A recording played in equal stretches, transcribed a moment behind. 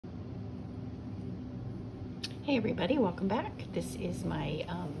Hey everybody, welcome back. This is my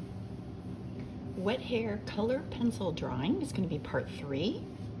wet hair color pencil drawing. It's going to be part 3.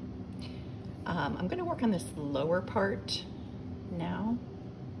 I'm going to work on this lower part now,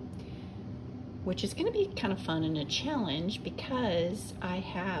 which is going to be kind of fun and a challenge because I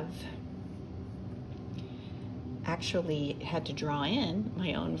have actually had to draw in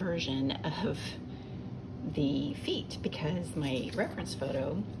my own version of the feet because my reference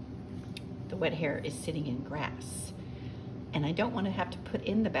photo, the wet hair, is sitting in grass. And I don't want to have to put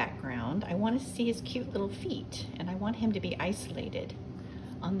in the background. I want to see his cute little feet, and I want him to be isolated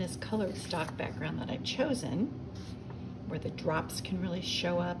on this colored stock background that I've chosen, where the drops can really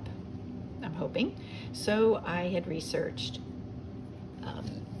show up, I'm hoping. So I had researched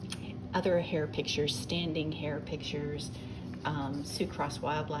other hair pictures, standing hair pictures. Sue Cross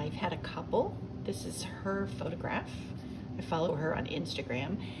Wildlife had a couple. This is her photograph. I follow her on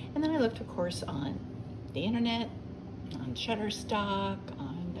Instagram. And then I looked, of course, on the internet, on Shutterstock,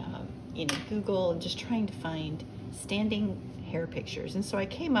 on Google, and just trying to find standing hair pictures. And so I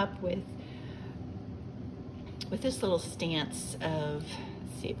came up with this little stance of,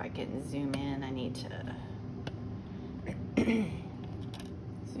 let's see if I can zoom in. I need to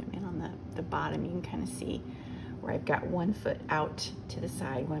zoom in on the bottom. You can kind of see where I've got one foot out to the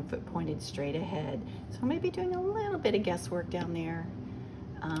side, one foot pointed straight ahead. So I might be doing a little bit of guesswork down there.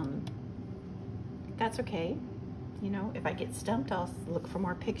 That's okay. You know, if I get stumped, I'll look for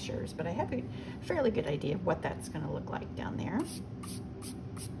more pictures, but I have a fairly good idea of what that's gonna look like down there.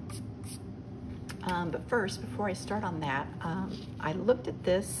 But first, before I start on that, I looked at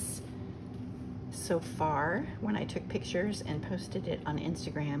this so far when I took pictures and posted it on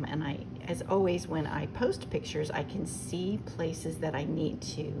Instagram, and as always, when I post pictures, I can see places that I need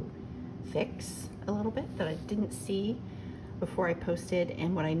to fix a little bit that I didn't see before I posted.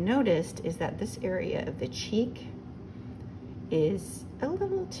 And what I noticed is that this area of the cheek is a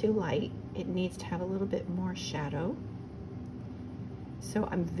little too light. It needs to have a little bit more shadow. So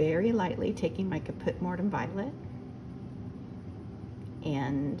I'm very lightly taking my Caput Mortuum Violet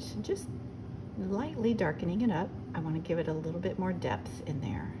and just lightly darkening it up. I want to give it a little bit more depth in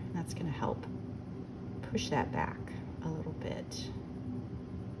there. That's going to help push that back a little bit.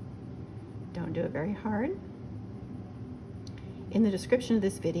 Don't do it very hard. In the description of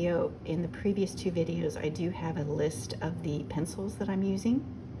this video, in the previous 2 videos, I do have a list of the pencils that I'm using.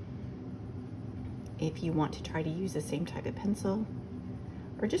 If you want to try to use the same type of pencil,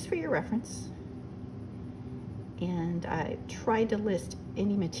 or just for your reference. And I tried to list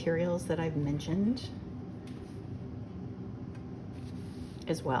any materials that I've mentioned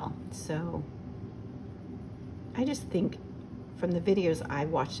as well. So I just think from the videos I've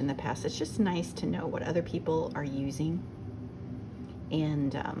watched in the past, it's just nice to know what other people are using.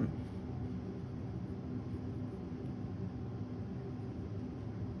 And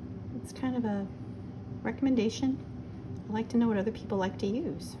it's kind of a recommendation. I like to know what other people like to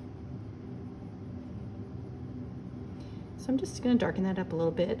use. So I'm just going to darken that up a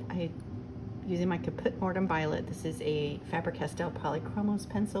little bit. I'm using my Caput Mortuum Violet. This is a Faber Castell Polychromos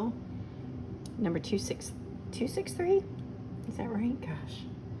pencil, number 263. Is that right? Gosh.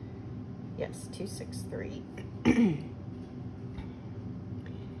 Yes, 263.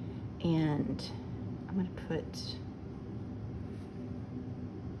 And I'm going to put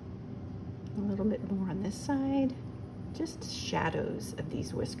a little bit more on this side, just shadows of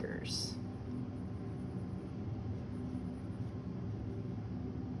these whiskers.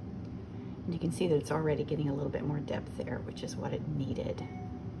 And you can see that it's already getting a little bit more depth there, which is what it needed.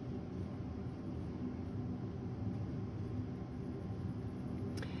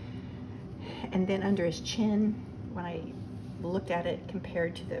 And then under his chin, when I looked at it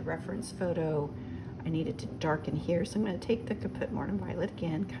compared to the reference photo, I needed to darken here. So I'm going to take the Caput Mortuum Violet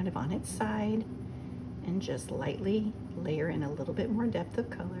again, kind of on its side, and just lightly layer in a little bit more depth of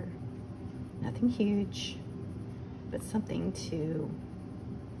color. Nothing huge, but something to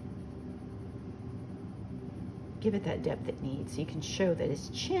give it that depth it needs, so you can show that his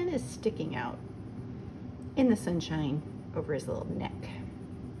chin is sticking out in the sunshine over his little neck.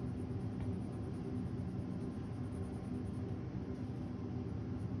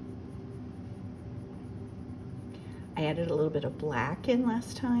 I added a little bit of black in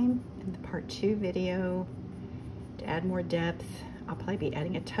last time in the part 2 video to add more depth. I'll probably be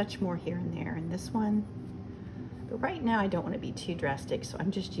adding a touch more here and there in this one. But right now I don't want to be too drastic, so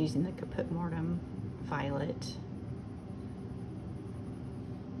I'm just using the Caput Mortuum Violet.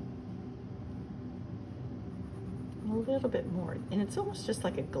 A little bit more, and it's almost just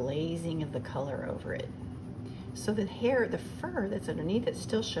like a glazing of the color over it. So the hair, the fur that's underneath it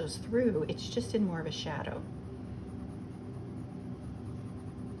still shows through, it's just in more of a shadow.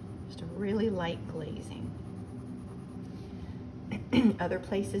 just a really light glazing. Other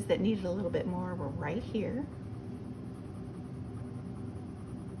places that needed a little bit more were right here.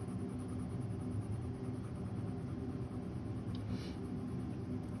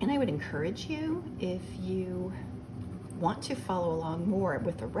 And I would encourage you, if you want to follow along more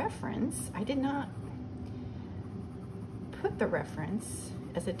with the reference, I did not put the reference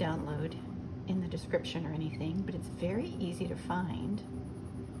as a download in the description or anything, but it's very easy to find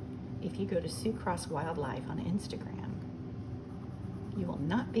if you go to Sue Cross Wildlife on Instagram. You will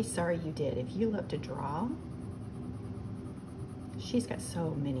not be sorry you did. If you love to draw, she's got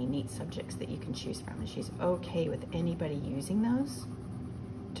so many neat subjects that you can choose from, and she's okay with anybody using those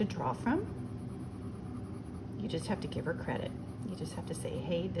to draw from. You just have to give her credit. You just have to say,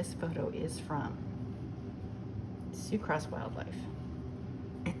 hey, this photo is from Sue Cross Wildlife.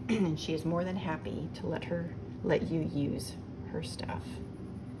 And she is more than happy to let you use her stuff.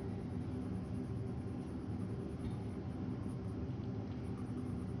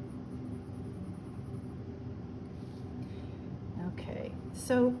 Okay,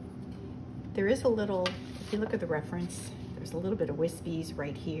 so there is a little, if you look at the reference, there's a little bit of wispies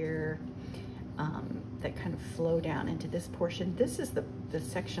right here that kind of flow down into this portion. This is the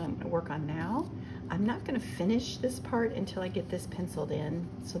section I'm going to work on now. I'm not going to finish this part until I get this penciled in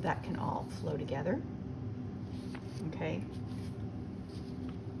so that can all flow together. Okay.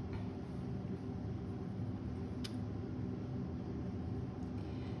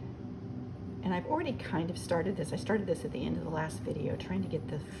 And I've already kind of started this. I started this at the end of the last video, trying to get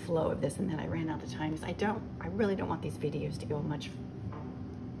the flow of this, and then I ran out of time. I really don't want these videos to go much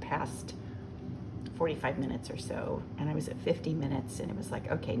past 45 minutes or so. And I was at 50 minutes, and it was like,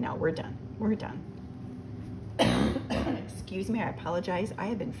 okay, no, we're done. We're done. Excuse me, I apologize. I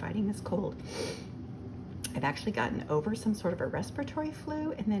have been fighting this cold. I've actually gotten over some sort of a respiratory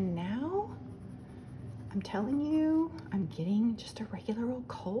flu, and then now, I'm telling you, I'm getting just a regular old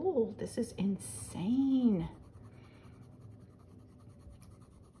cold. This is insane.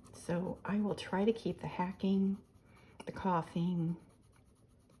 So I will try to keep the hacking, the coughing,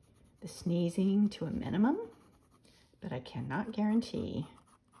 the sneezing to a minimum, but I cannot guarantee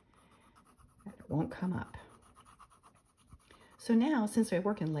that it won't come up. So now, since I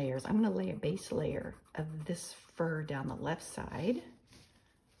work in layers, I'm going to lay a base layer of this fur down the left side.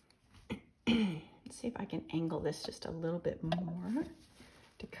 Let's see if I can angle this just a little bit more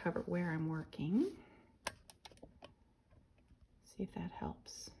to cover where I'm working. See if that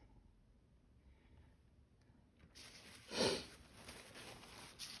helps.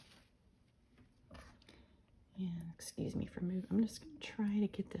 And excuse me for moving. I'm just going to try to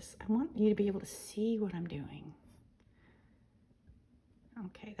get this. I want you to be able to see what I'm doing.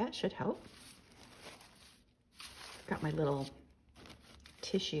 Okay, that should help. I've got my little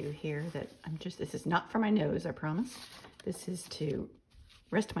tissue here that this is not for my nose, I promise. This is to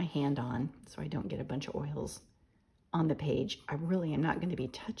rest my hand on so I don't get a bunch of oils on the page. I really am not going to be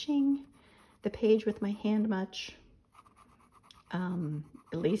touching the page with my hand much, at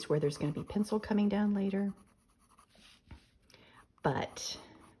least where there's going to be pencil coming down later. But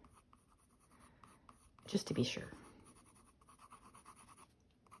just to be sure.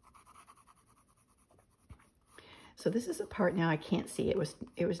 So this is a part now I can't see.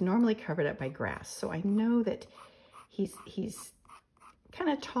 It was normally covered up by grass. So I know that he's kind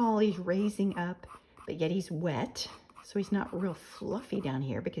of tall, he's raising up, but yet he's wet. So he's not real fluffy down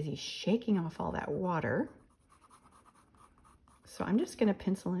here because he's shaking off all that water. So I'm just gonna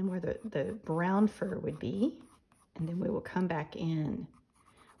pencil in where the brown fur would be, and then we will come back in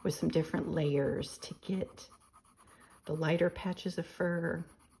with some different layers to get the lighter patches of fur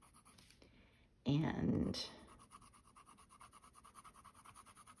and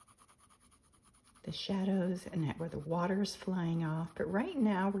the shadows and where the water's flying off. But right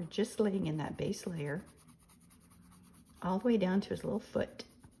now we're just laying in that base layer all the way down to his little foot.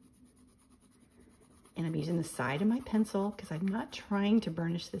 And I'm using the side of my pencil because I'm not trying to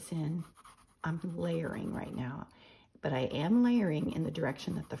burnish this in. I'm layering right now, but I am layering in the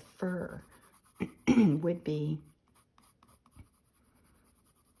direction that the fur would be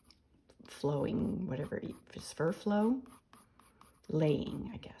flowing, whatever, if it's fur flow,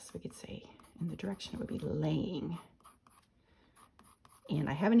 laying, I guess we could say. In the direction it would be laying. And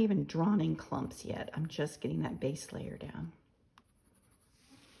I haven't even drawn in clumps yet. I'm just getting that base layer down.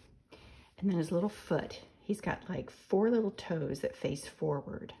 And then his little foot, he's got like 4 little toes that face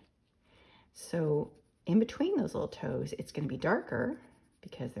forward. So in between those little toes, it's going to be darker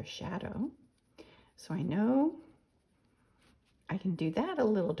because there's shadow. So I know I can do that a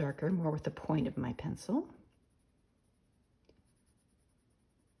little darker, more with the point of my pencil.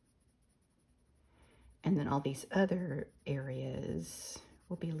 And then all these other areas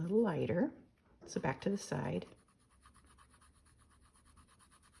will be a little lighter. So back to the side.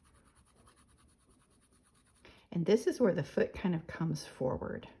 And this is where the foot kind of comes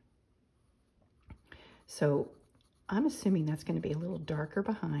forward. So I'm assuming that's going to be a little darker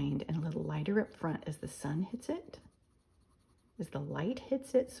behind and a little lighter up front as the sun hits it, as the light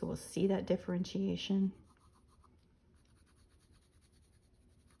hits it. So we'll see that differentiation.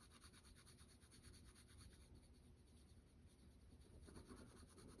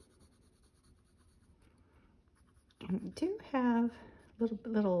 And we do have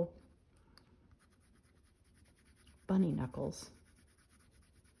little bunny knuckles.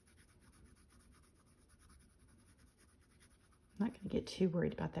 I'm not going to get too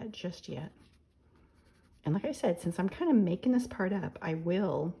worried about that just yet. And like I said, since I'm kind of making this part up, I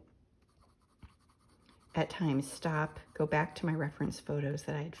will at times stop, go back to my reference photos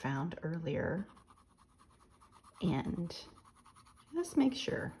that I had found earlier, and just make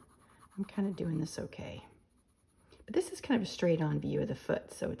sure I'm kind of doing this okay. But this is kind of a straight on view of the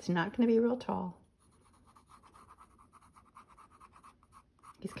foot, so it's not going to be real tall.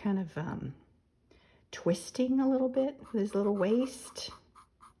 He's kind of twisting a little bit with his little waist.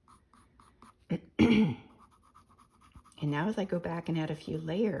 And now as I go back and add a few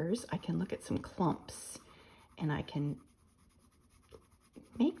layers, I can look at some clumps, and I can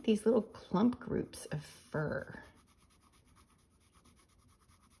make these little clump groups of fur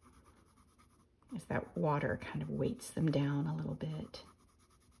as that water kind of weights them down a little bit.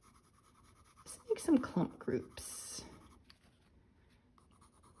 Let's make some clump groups.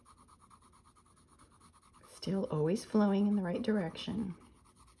 Still always flowing in the right direction.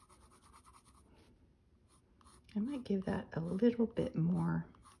 I might give that a little bit more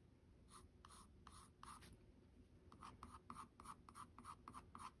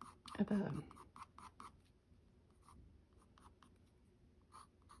of a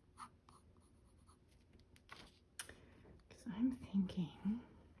because I'm thinking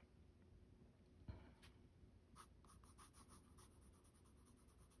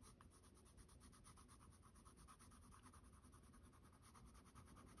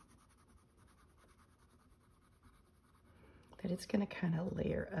that it's going to kind of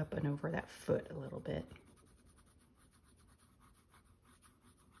layer up and over that foot a little bit.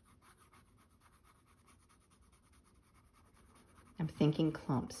 I'm thinking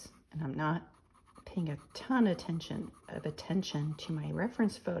clumps, and I'm not paying a ton of attention to my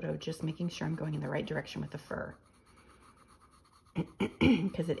reference photo, just making sure I'm going in the right direction with the fur.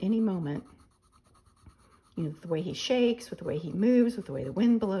 Because at any moment, you know, the way he shakes, with the way he moves, with the way the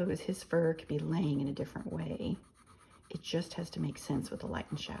wind blows, his fur could be laying in a different way. It just has to make sense with the light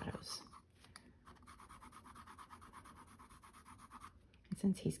and shadows. And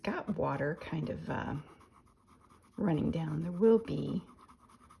since he's got water kind of running down, there will be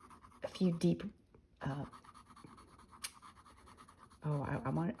a few deep, I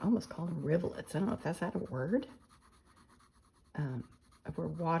want to almost call them rivulets. I don't know if that's that a word, of where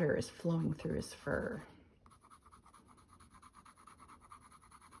water is flowing through his fur.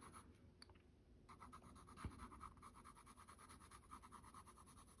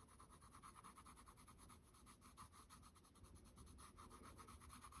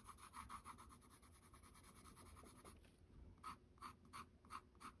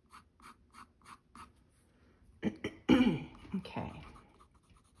 Okay.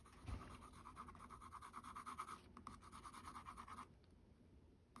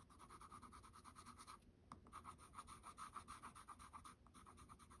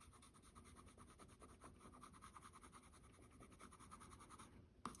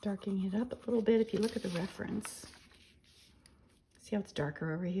 Darkening it up a little bit. If you look at the reference, see how it's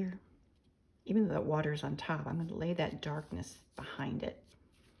darker over here? Even though that water's on top, I'm going to lay that darkness behind it.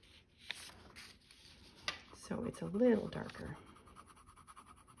 So it's a little darker.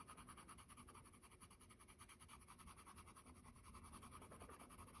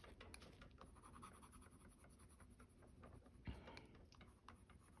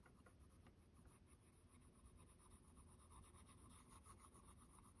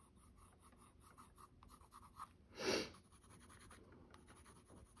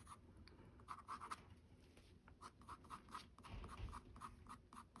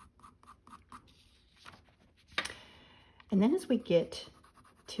 And then as we get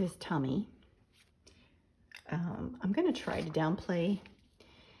to his tummy, I'm going to try to downplay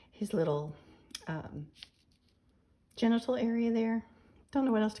his little genital area there. Don't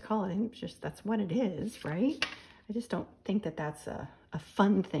know what else to call it. It's just, that's what it is, right? I just don't think that that's a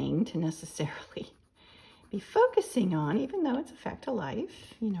fun thing to necessarily be focusing on, even though it's a fact of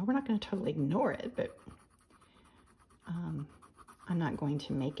life. You know, we're not going to totally ignore it, but I'm not going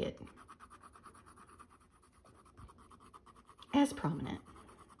to make it as prominent.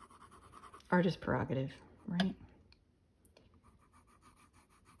 Artist prerogative, right?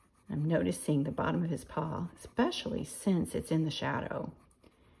 I'm noticing the bottom of his paw, especially since it's in the shadow,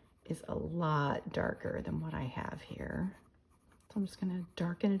 is a lot darker than what I have here. So I'm just going to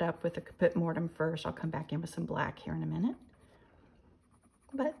darken it up with a Caput Mortuum first. I'll come back in with some black here in a minute.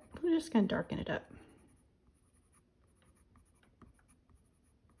 But we're just going to darken it up.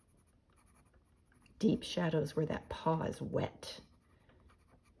 Deep shadows where that paw is wet.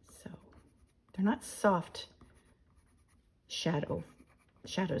 So they're not soft shadows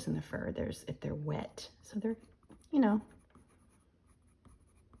in the fur. If they're wet. So they're, you know,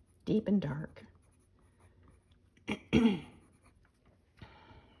 deep and dark. I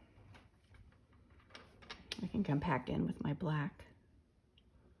can come back in with my black.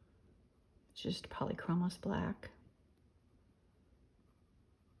 It's just Polychromos black.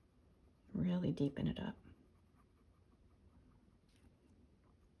 Really deepen it up.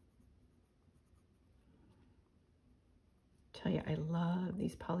 Tell you, I love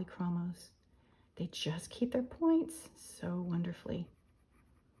these Polychromos. They just keep their points so wonderfully.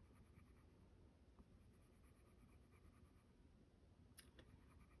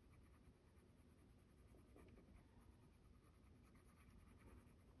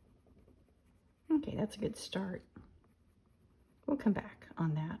 Okay, that's a good start. We'll come back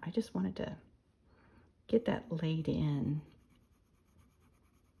on that. I just wanted to get that laid in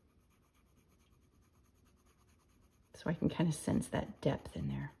so I can kind of sense that depth in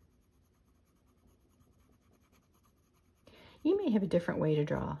there. You may have a different way to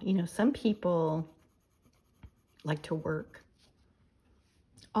draw. You know, some people like to work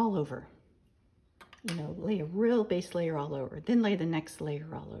all over. You know, lay a real base layer all over, then lay the next layer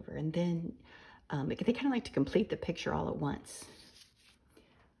all over, and then they kind of like to complete the picture all at once.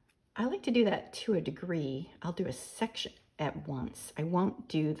 I like to do that to a degree. I'll do a section at once. I won't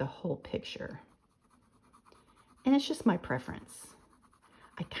do the whole picture. And it's just my preference.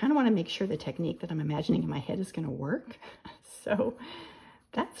 I kind of want to make sure the technique that I'm imagining in my head is going to work. So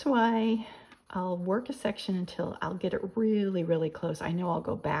that's why I'll work a section until I'll get it really, really close. I know I'll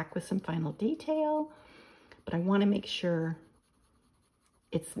go back with some final detail, but I want to make sure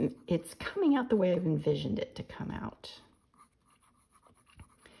it's coming out the way I've envisioned it to come out.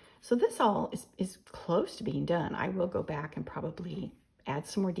 So this all is close to being done. I will go back and probably add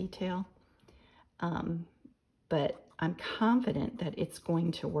some more detail, but I'm confident that it's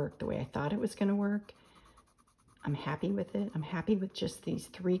going to work the way I thought it was going to work. I'm happy with it. I'm happy with just these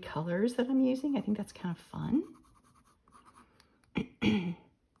 3 colors that I'm using. I think that's kind of fun.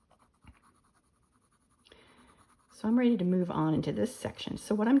 So I'm ready to move on into this section.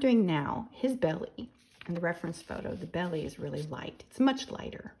 So what I'm doing now, his belly, in the reference photo, the belly is really light. It's much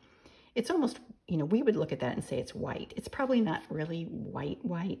lighter. It's almost, you know, we would look at that and say it's white. It's probably not really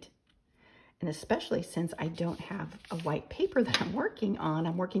white. And especially since I don't have a white paper that I'm working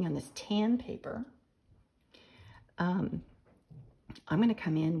on this tan paper. I'm going to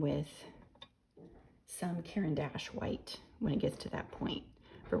come in with some Caran D'ache white when it gets to that point.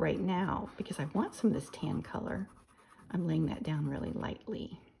 But right now, because I want some of this tan color, I'm laying that down really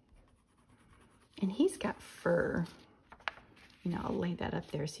lightly. And he's got fur. You know, I'll lay that up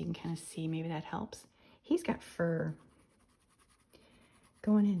there so you can kind of see, maybe that helps. He's got fur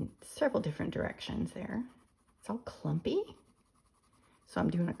going in several different directions there. It's all clumpy. So I'm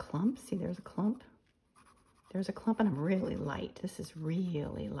doing a clump. See, there's a clump. There's a clump, and I'm really light. This is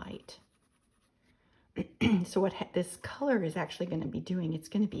really light. So what this color is actually going to be doing, it's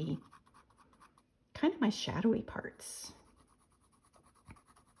going to be kind of my shadowy parts.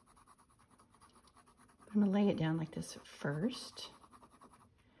 I'm going to lay it down like this first.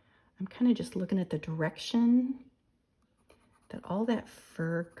 I'm kind of just looking at the direction that all that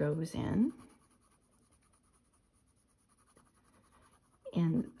fur goes in.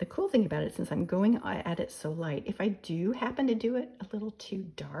 And the cool thing about it, since I'm going at it so light, if I do happen to do it a little too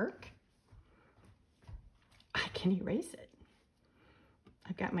dark, I can erase it.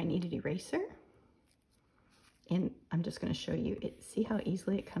 I've got my kneaded eraser, and I'm just going to show you it. See how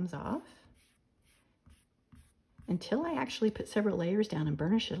easily it comes off? Until I actually put several layers down and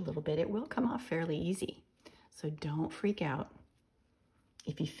burnish it a little bit, it will come off fairly easy. So don't freak out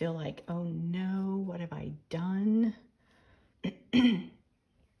if you feel like, oh no, what have I done?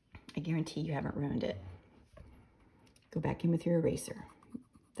 I guarantee you haven't ruined it. Go back in with your eraser.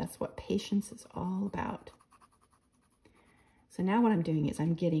 That's what patience is all about. So now what I'm doing is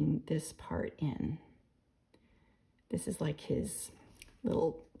I'm getting this part in. This is like his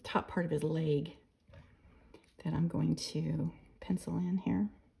little top part of his leg. that I'm going to pencil in here.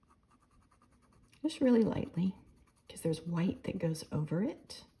 Just really lightly, because there's white that goes over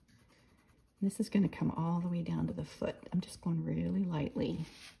it. And this is going to come all the way down to the foot. I'm just going really lightly.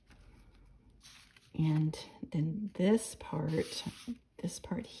 And then this part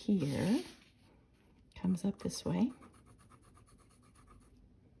here comes up this way.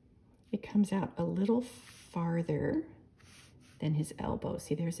 It comes out a little farther than his elbow.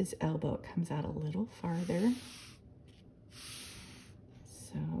 See, there's his elbow. It comes out a little farther.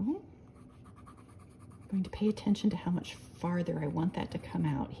 So I'm going to pay attention to how much farther I want that to come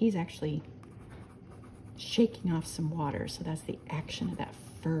out. He's actually shaking off some water, so that's the action of that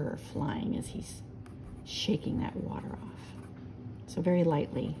fur flying as he's shaking that water off. So very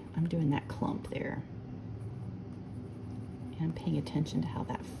lightly, I'm doing that clump there. And I'm paying attention to how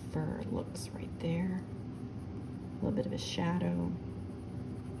that fur looks right there. A little bit of a shadow.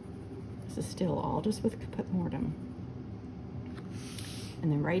 This is still all just with Caput Mortuum.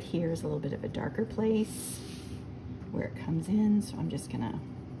 And then right here is a little bit of a darker place where it comes in, so I'm just gonna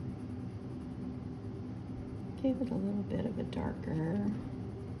give it a little bit of a darker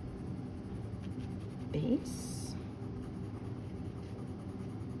base.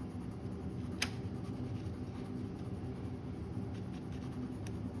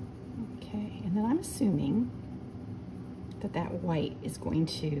 Okay, and then I'm assuming that that white is going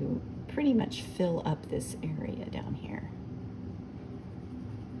to pretty much fill up this area down here.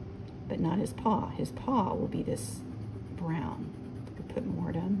 But not his paw. His paw will be this brown. Caput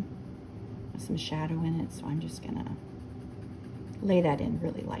Mortuum with some shadow in it, so I'm just gonna lay that in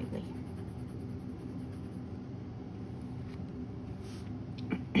really lightly.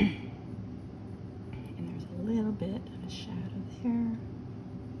 And there's a little bit of a shadow there.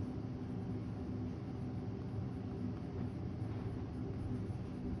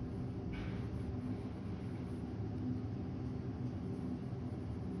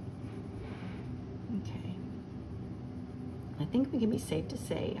 Okay. I think we can be safe to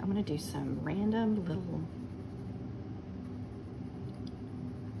say I'm going to do some random little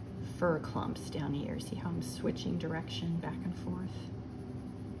fur clumps down here. See how I'm switching direction back and forth?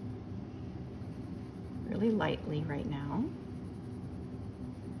 Really lightly right now.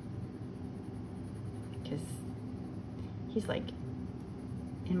 Because he's like,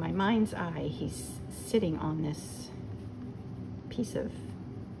 in my mind's eye, he's sitting on this piece of,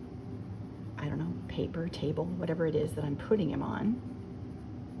 I don't know, paper, table, whatever it is that I'm putting him on.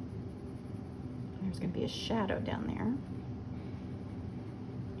 There's going to be a shadow down there.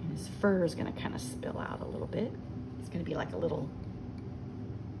 And his fur is going to kind of spill out a little bit. It's going to be like a little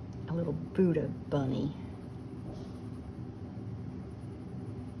Buddha bunny.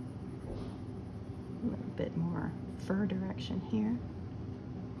 A little bit more fur direction here.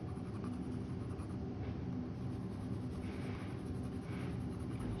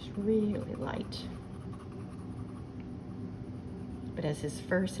 Really light. But as his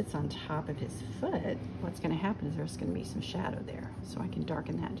fur sits on top of his foot, what's going to happen is there's going to be some shadow there. So I can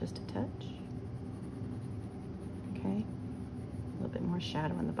darken that just a touch. Okay. A little bit more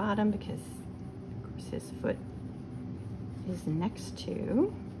shadow on the bottom because, of course, his foot is next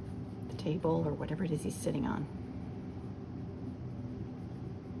to the table or whatever it is he's sitting on.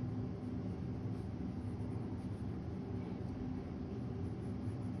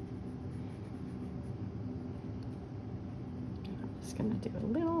 Going to do a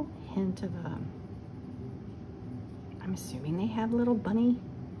little hint of a, I'm assuming they have little bunny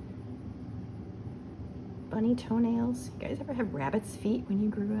toenails. You guys ever have rabbit's feet when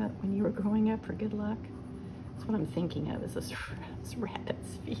you were growing up for good luck? That's what I'm thinking of, is this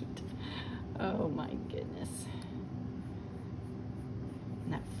rabbit's feet. Oh my goodness.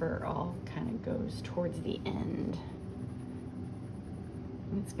 And that fur all kind of goes towards the end.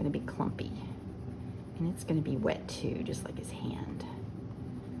 And it's going to be clumpy. And it's going to be wet too, just like his hand.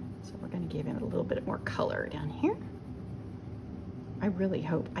 So we're going to give him a little bit more color down here. I really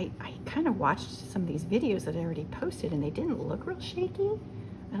hope, I kind of watched some of these videos that I already posted and they didn't look real shaky.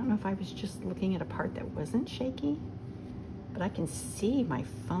 I don't know if I was just looking at a part that wasn't shaky, but I can see my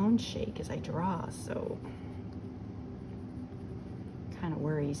phone shake as I draw, so kind of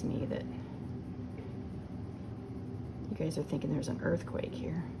worries me that you guys are thinking there's an earthquake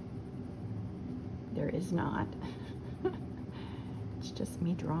here. There is not. It's just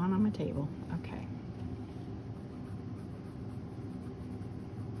me drawing on my table. Okay.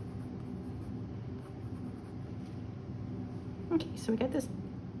 Okay, so we got this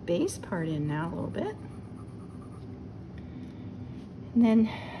base part in now a little bit. And then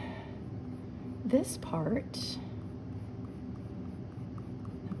this part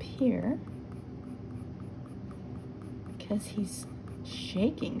up here, because he's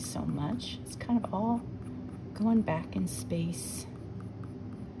shaking so much. It's kind of all going back in space.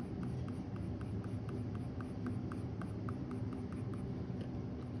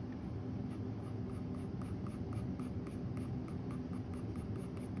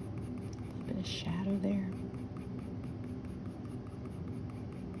 A bit of shadow there.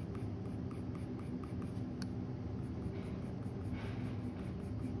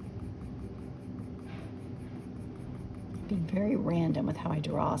 Being very random with how I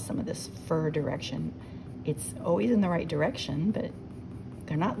draw some of this fur direction. It's always in the right direction, but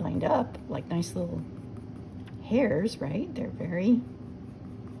they're not lined up like nice little hairs, right? They're very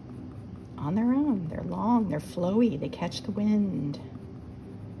on their own. They're long, they're flowy, they catch the wind.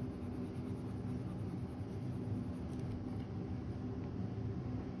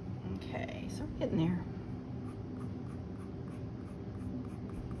 Okay, so we're getting there.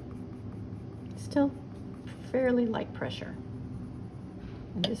 Still fairly light pressure.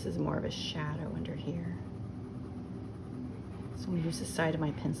 And this is more of a shadow under here. So I'm going to use the side of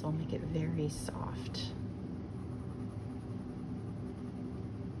my pencil, make it very soft.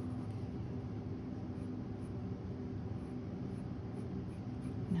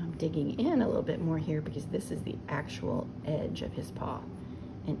 Now I'm digging in a little bit more here because this is the actual edge of his paw,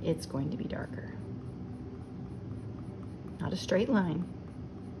 and it's going to be darker. Not a straight line.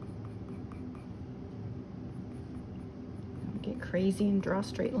 Get crazy and draw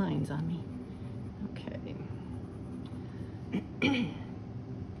straight lines on me. Okay.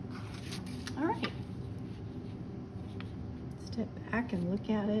 All right. Step back and look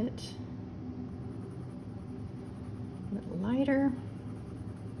at it. A little lighter.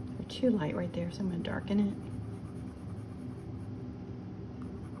 Or too light right there, so I'm going to darken it.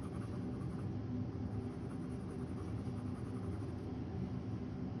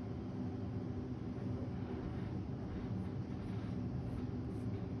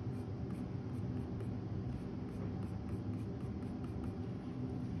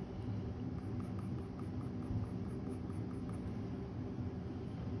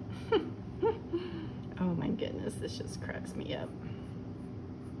 Oh my goodness, this just cracks me up.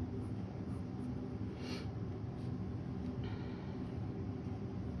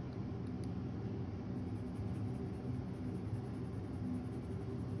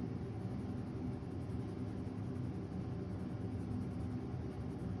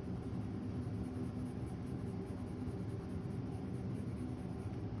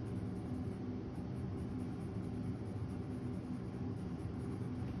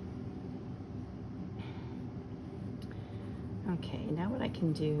 Okay, now what I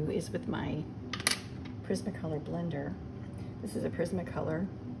can do is with my Prismacolor blender, this is a Prismacolor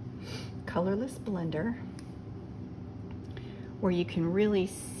colorless blender, where you can really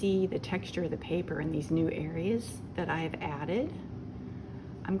see the texture of the paper in these new areas that I have added.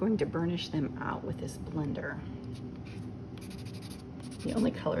 I'm going to burnish them out with this blender. The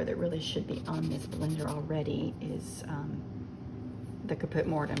only color that really should be on this blender already is the Caput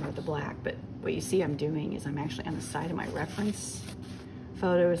Mortuum, or the black, but what you see I'm doing is I'm actually on the side of my reference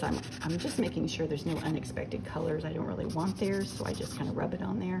photos, I'm just making sure there's no unexpected colors I don't really want there, so I just kind of rub it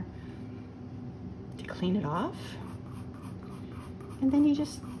on there to clean it off. And then you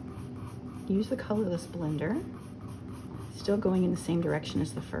just use the colorless blender, still going in the same direction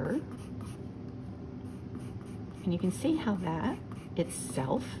as the fur. And you can see how that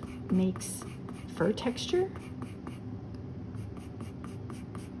itself makes fur texture.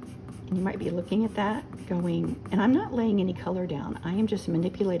 And you might be looking at that going, and I'm not laying any color down. I am just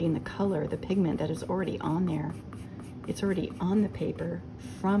manipulating the color, the pigment that is already on there. It's already on the paper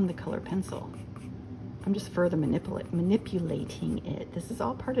from the color pencil. I'm just further manipulating it. This is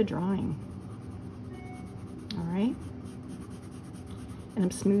all part of drawing. All right? And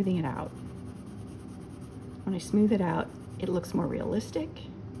I'm smoothing it out. When I smooth it out, it looks more realistic.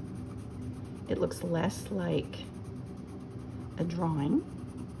 It looks less like a drawing.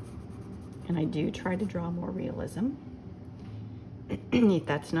 And I do try to draw more realism. If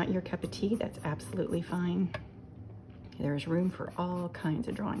that's not your cup of tea, that's absolutely fine. There's room for all kinds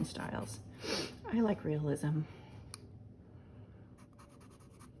of drawing styles. I like realism.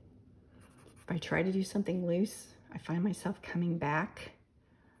 If I try to do something loose, I find myself coming back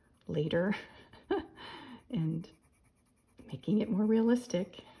later and making it more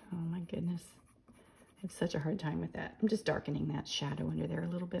realistic. Oh my goodness. I have such a hard time with that. I'm just darkening that shadow under there a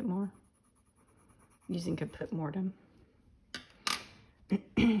little bit more, using Caput Mortuum.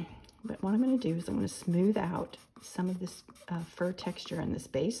 But what I'm going to do is I'm going to smooth out some of this fur texture on this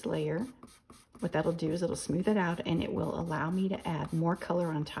base layer. What that'll do is it'll smooth it out, and it will allow me to add more color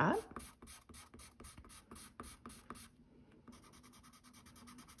on top.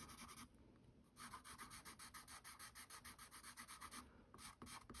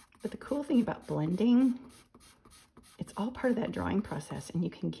 But the cool thing about blending, it's all part of that drawing process, and you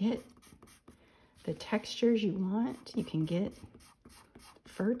can get the textures you want. You can get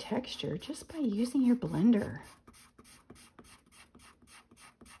fur texture just by using your blender.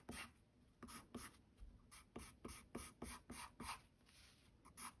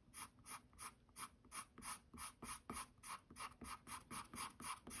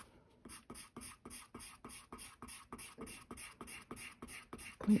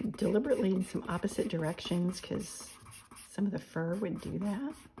 Deliberately in some opposite directions because some of the fur would do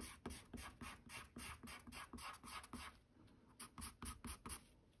that.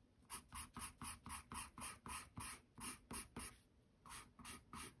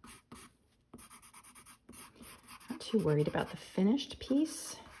 Not too worried about the finished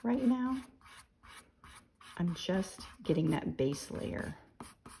piece right now. I'm just getting that base layer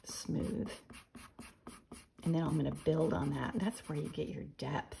smooth. And then I'm going to build on that. That's where you get your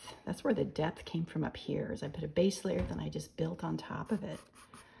depth. That's where the depth came from up here. Is I put a base layer, then I just built on top of it.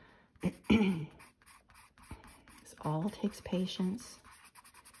 This all takes patience.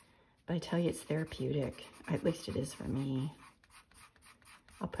 But I tell you, it's therapeutic. At least it is for me.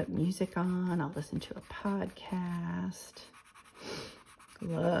 I'll put music on. I'll listen to a podcast.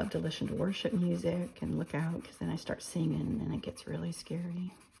 Love to listen to worship music and look out, because then I start singing and it gets really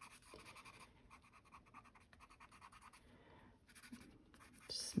scary.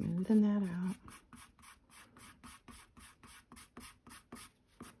 Smoothing that out.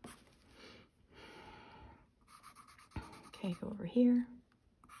 Okay, go over here.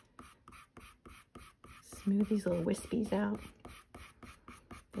 Smooth these little wispies out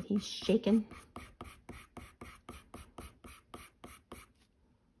that he's shaking.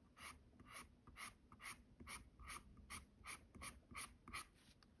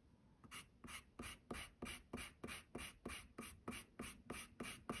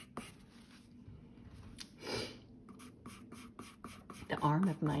 The arm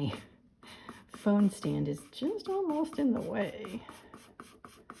of my phone stand is just almost in the way.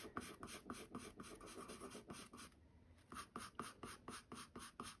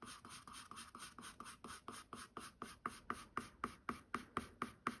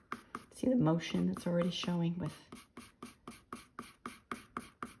 See the motion that's already showing with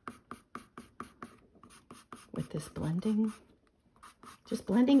this blending? Just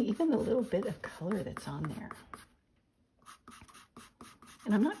blending even the little bit of color that's on there.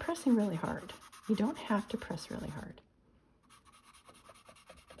 And I'm not pressing really hard. You don't have to press really hard.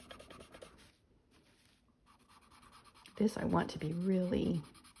 This I want to be really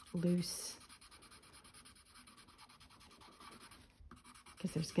loose,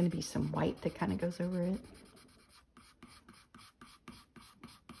 because there's going to be some white that kind of goes over it.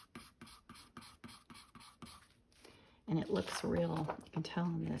 And it looks real. You can tell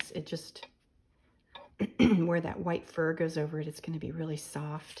in this. It just, where that white fur goes over it, it's going to be really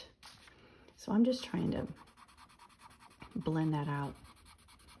soft. So I'm just trying to blend that out.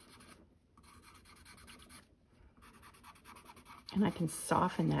 And I can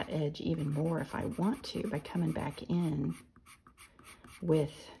soften that edge even more if I want to by coming back in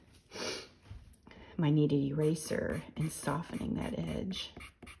with my kneaded eraser and softening that edge.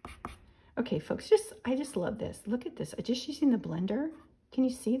 Okay, folks, I just love this. Look at this. I'm just using the blender. Can you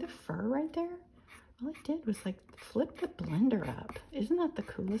see the fur right there? All I did was like flip the blender up. Isn't that the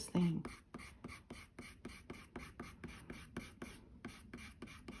coolest thing?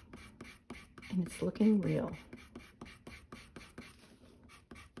 And it's looking real.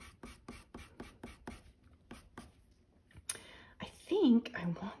 I think I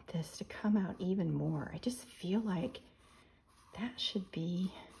want this to come out even more. I just feel like that should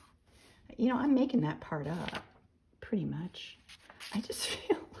be, you know, I'm making that part up pretty much. I just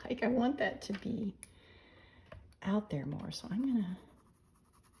feel like I want that to be out there more. So I'm gonna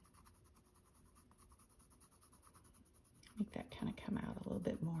make that kind of come out a little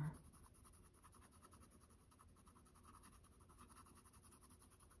bit more.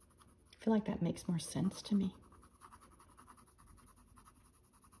 I feel like that makes more sense to me.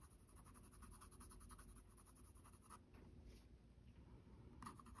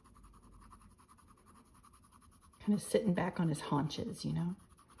 Kind of sitting back on his haunches, you know?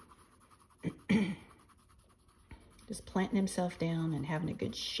 Just planting himself down and having a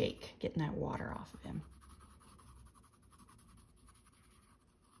good shake, getting that water off of him.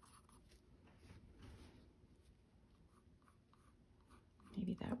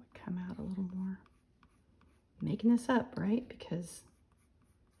 Maybe that would come out a little more. Making this up, right? Because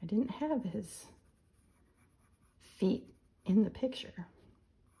I didn't have his feet in the picture.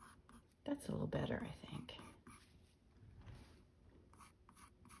 That's a little better, I think.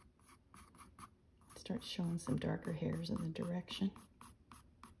 start showing some darker hairs in the direction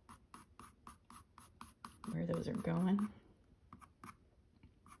where those are going.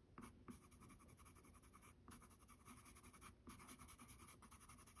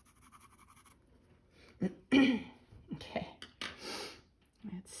 Okay,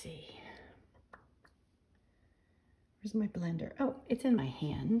 let's see. Where's my blender? Oh, it's in my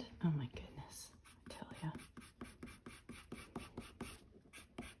hand. Oh my goodness, I tell ya.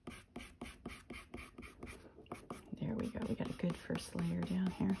 There we go. We got a good first layer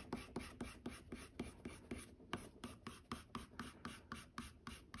down here.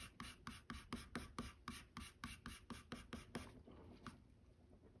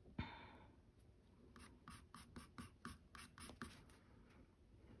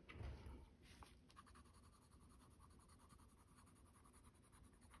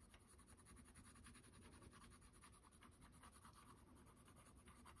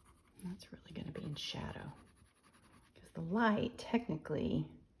 That's really going to be in shadow. Because the light, technically,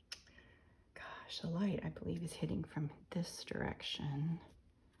 gosh, the light, I believe, is hitting from this direction.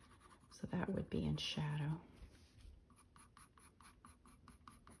 So that would be in shadow.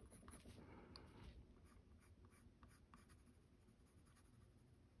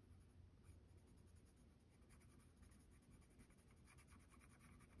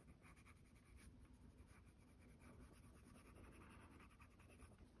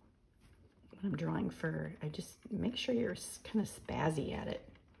 When I'm drawing fur, I just make sure you're kind of spazzy at it.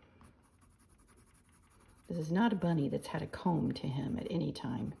 This is not a bunny that's had a comb to him at any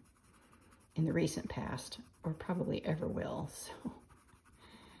time in the recent past, or probably ever will. So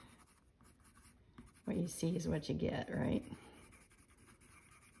what you see is what you get, right?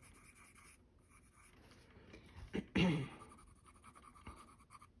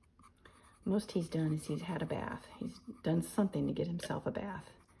 Most he's done is he's had a bath. He's done something to get himself a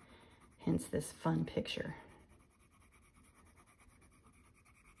bath. Hence this fun picture.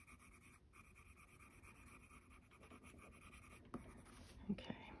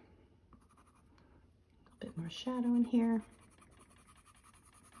 Okay. A bit more shadow in here.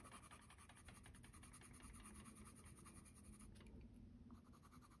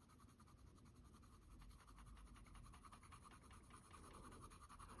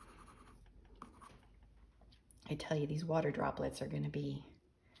 I tell you, these water droplets are going to be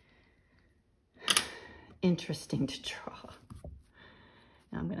interesting to draw.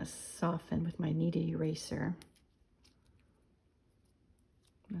 Now I'm going to soften with my kneaded eraser.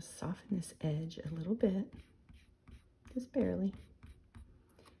 I'm going to soften this edge a little bit, just barely.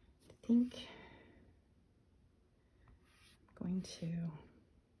 I think I'm going to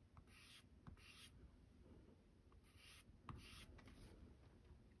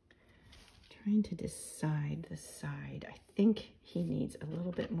trying to decide the side. I think he needs a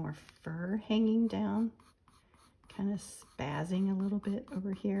little bit more fur hanging down, kind of spazzing a little bit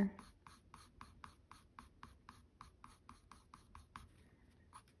over here.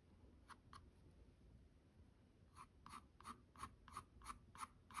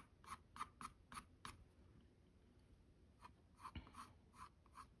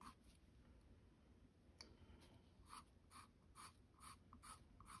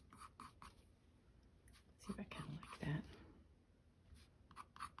 See if I kind of like that.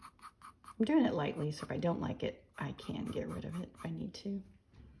 I'm doing it lightly, so if I don't like it, I can get rid of it if I need to.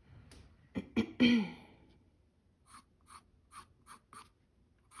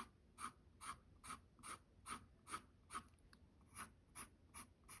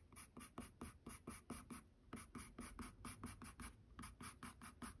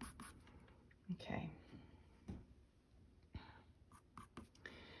 Okay.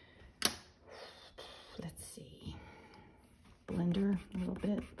 Let's see. Blender a little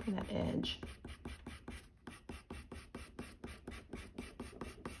bit for that edge.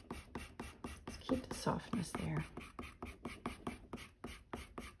 Let's keep the softness there.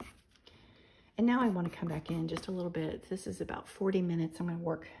 And now I want to come back in just a little bit. This is about 40 minutes. I'm going to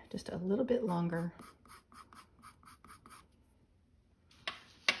work just a little bit longer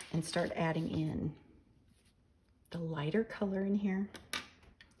and start adding in the lighter color in here.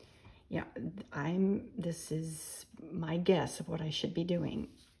 Yeah, this is my guess of what I should be doing.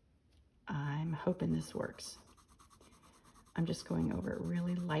 I'm hoping this works. I'm just going over it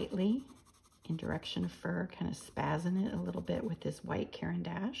really lightly in direction of fur, kind of spazzing it a little bit with this white Caran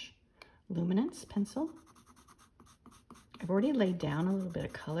D'ache Luminance pencil. I've already laid down a little bit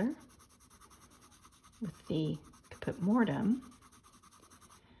of color with the Caput Mortuum,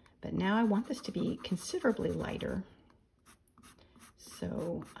 but now I want this to be considerably lighter.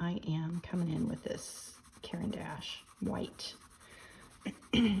 So I am coming in with this Caran D'ache white.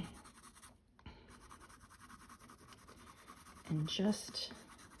 and just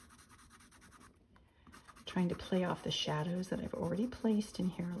trying to play off the shadows that I've already placed in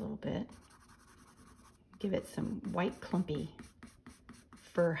here a little bit. Give it some white clumpy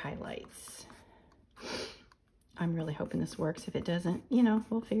fur highlights. I'm really hoping this works. If it doesn't, you know,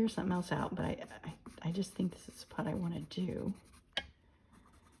 we'll figure something else out, but I just think this is what I want to do.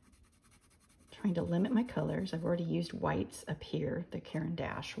 Trying to limit my colors. I've already used whites up here, the Caran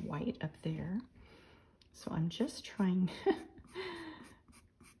D'ache white up there. So I'm just trying,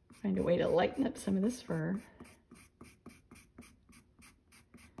 find a way to lighten up some of this fur.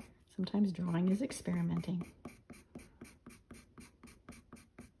 Sometimes drawing is experimenting.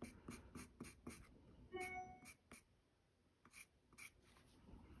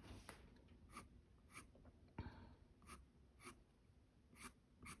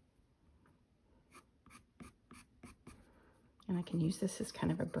 And I can use this as kind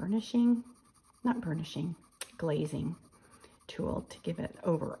of a burnishing, not burnishing, glazing tool to give it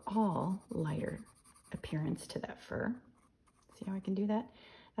overall lighter appearance to that fur. See how I can do that?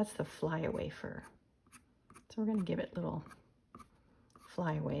 That's the flyaway fur. So we're going to give it little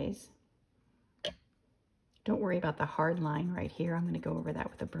flyaways. Don't worry about the hard line right here. I'm going to go over that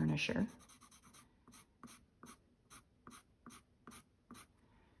with a burnisher.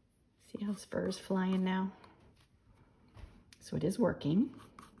 See how his fur is flying now? So it is working.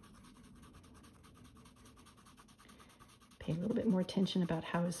 Pay a little bit more attention about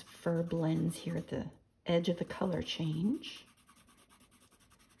how his fur blends here at the edge of the color change.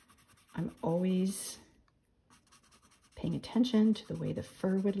 I'm always paying attention to the way the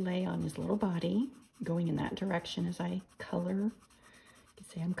fur would lay on his little body, going in that direction as I color. You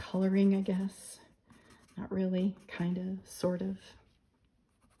could say I'm coloring, I guess. Not really, kind of, sort of.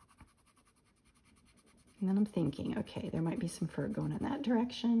 And then I'm thinking, okay, there might be some fur going in that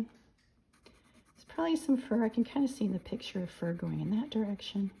direction. There's probably some fur, I can kind of see in the picture of fur going in that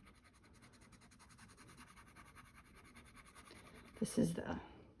direction. This is the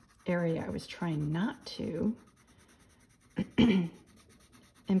area I was trying not to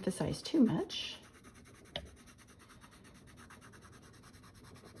emphasize too much.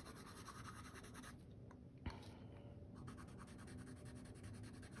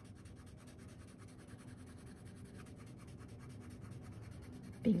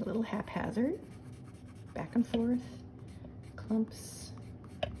 Being a little haphazard, back and forth, clumps.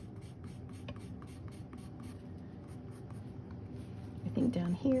 I think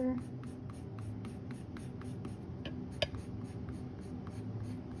down here.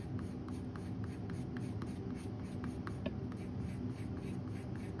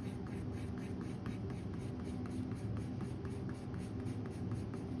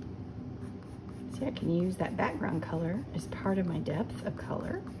 See, I can use that background color as part of my depth of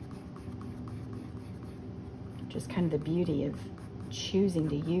color. Just kind of the beauty of choosing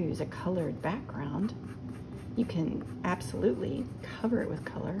to use a colored background. You can absolutely cover it with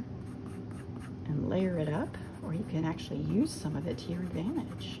color and layer it up, or you can actually use some of it to your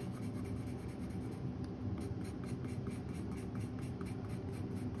advantage.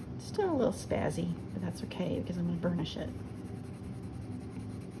 Still a little spazzy, but that's okay because I'm going to burnish it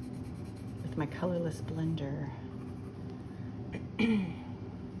with my colorless blender.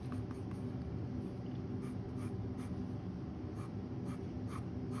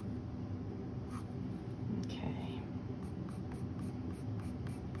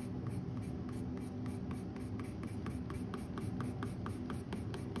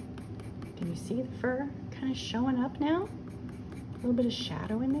 Can you see the fur kind of showing up now? A little bit of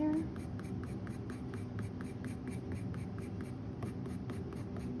shadow in there.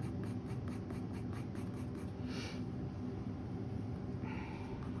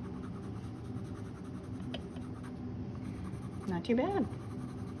 Not too bad.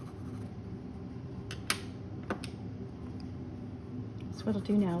 So what I'll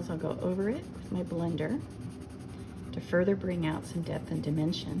do now is I'll go over it with my blender to further bring out some depth and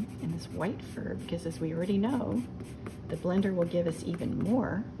dimension in this white fur, because as we already know, the blender will give us even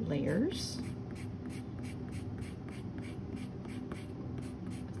more layers.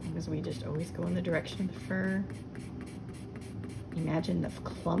 As long as we just always go in the direction of the fur. Imagine the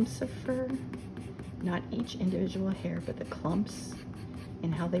clumps of fur, not each individual hair, but the clumps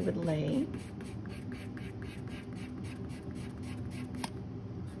and how they would lay.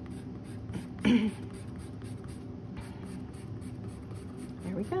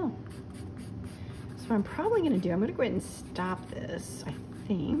 There we go. So what I'm probably going to do, I'm going to go ahead and stop this, I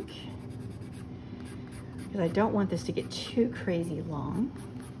think, because I don't want this to get too crazy long.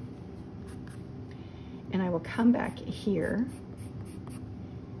 And I will come back here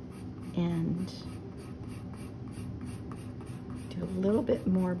and do a little bit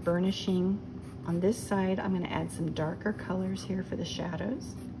more burnishing. On this side, I'm going to add some darker colors here for the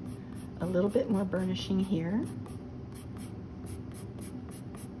shadows. A little bit more burnishing here.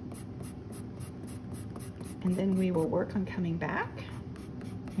 And then we will work on coming back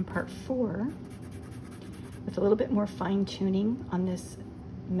in part 4 with a little bit more fine tuning on this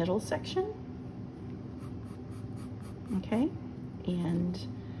middle section. Okay, and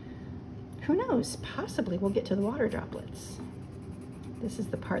who knows, possibly we'll get to the water droplets. This is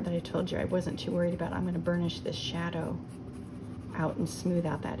the part that I told you I wasn't too worried about. I'm going to burnish this shadow out and smooth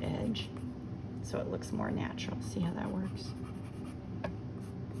out that edge so it looks more natural. See how that works?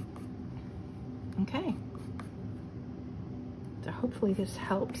 Okay. So hopefully this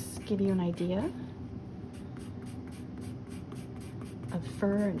helps give you an idea of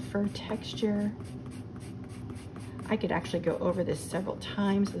fur and fur texture. I could actually go over this several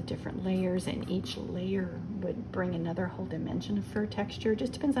times with different layers, and each layer would bring another whole dimension of fur texture.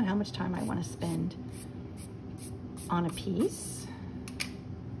 Just depends on how much time I want to spend on a piece.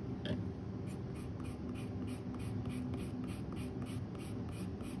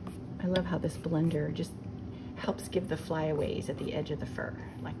 I love how this blender just helps give the flyaways at the edge of the fur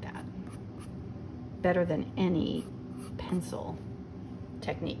like that. Better than any pencil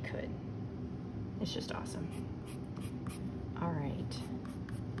technique could. It's just awesome. All right.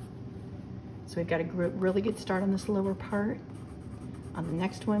 So we've got a really good start on this lower part. On the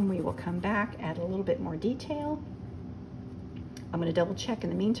next one, we will come back, add a little bit more detail. I'm going to double check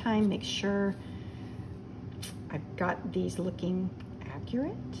in the meantime, make sure I've got these looking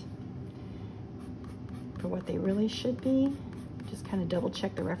accurate for what they really should be. Just kind of double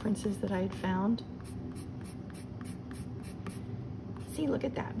check the references that I had found. See, look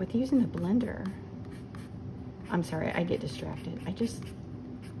at that. With using the blender, I'm sorry, I get distracted. I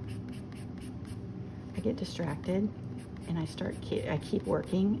get distracted and I keep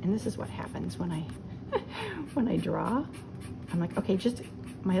working, and this is what happens when I when I draw. I'm like, okay,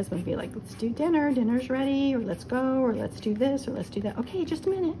 my husband would be like, let's do dinner, dinner's ready, or let's go, or let's do this, or let's do that. Okay, just a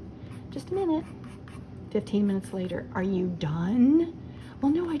minute. 15 minutes later, are you done?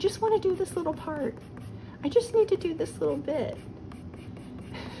 Well, no, I just want to do this little part. I just need to do this little bit.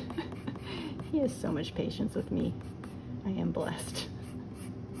 He has so much patience with me. I am blessed.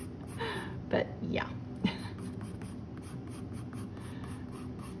 But yeah.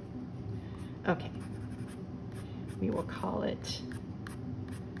 Okay. We will call it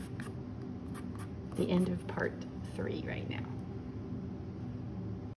the end of part 3 right now.